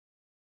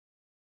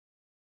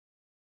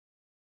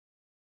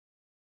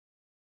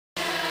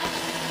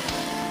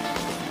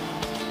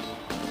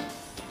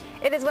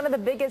It is one of the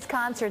biggest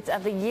concerts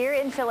of the year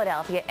in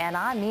Philadelphia, and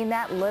I mean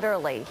that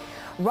literally.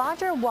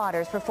 Roger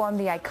Waters performed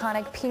the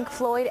iconic Pink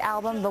Floyd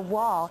album, The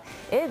Wall,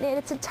 in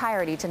its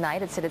entirety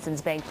tonight at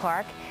Citizens Bank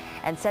Park.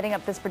 And setting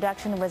up this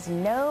production was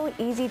no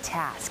easy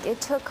task.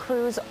 It took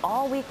crews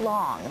all week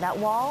long. That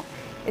wall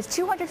is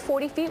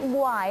 240 feet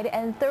wide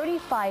and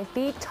 35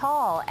 feet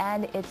tall,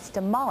 and it's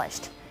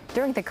demolished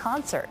during the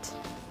concert.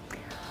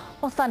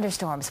 Well,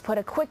 thunderstorms put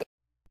a quick...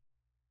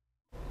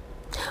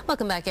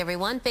 Welcome back,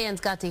 everyone. Fans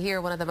got to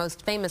hear one of the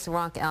most famous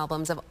rock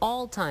albums of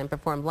all time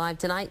performed live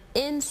tonight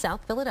in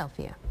South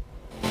Philadelphia.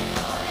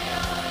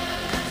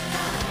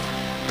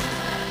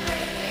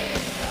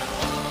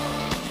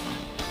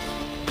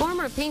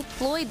 Former Pink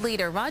Floyd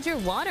leader Roger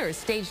Waters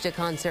staged a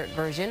concert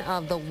version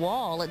of The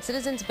Wall at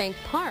Citizens Bank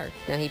Park.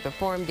 Now, he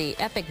performed the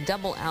epic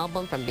double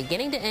album from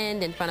beginning to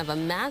end in front of a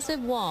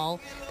massive wall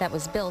that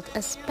was built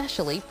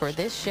especially for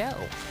this show.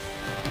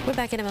 We're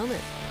back in a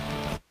moment.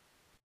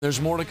 There's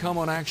more to come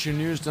on Action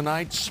News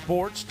tonight.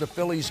 Sports, the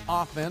Phillies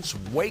offense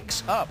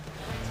wakes up.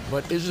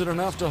 But is it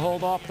enough to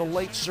hold off the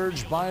late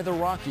surge by the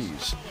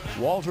Rockies?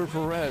 Walter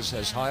Perez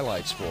has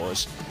highlights for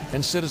us.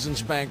 And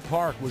Citizens Bank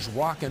Park was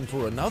rocking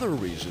for another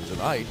reason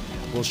tonight.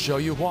 We'll show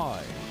you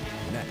why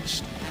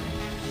next.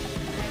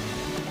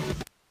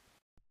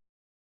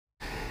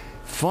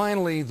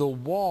 Finally, The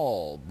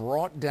Wall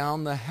brought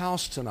down the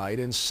house tonight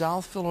in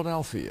South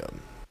Philadelphia.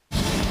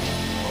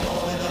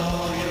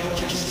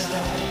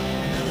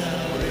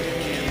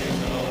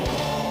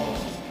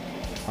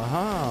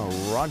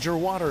 Roger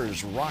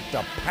Waters rocked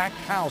a packed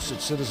house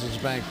at Citizens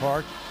Bank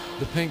Park.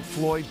 The Pink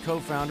Floyd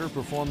co-founder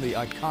performed the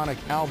iconic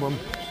album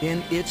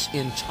in its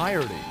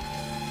entirety.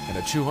 And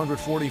a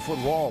 240-foot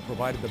wall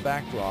provided the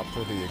backdrop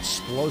for the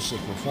explosive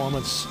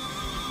performance.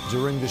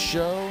 During the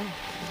show,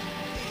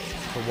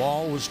 the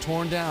wall was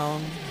torn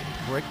down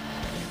brick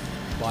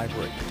by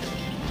brick.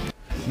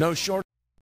 No short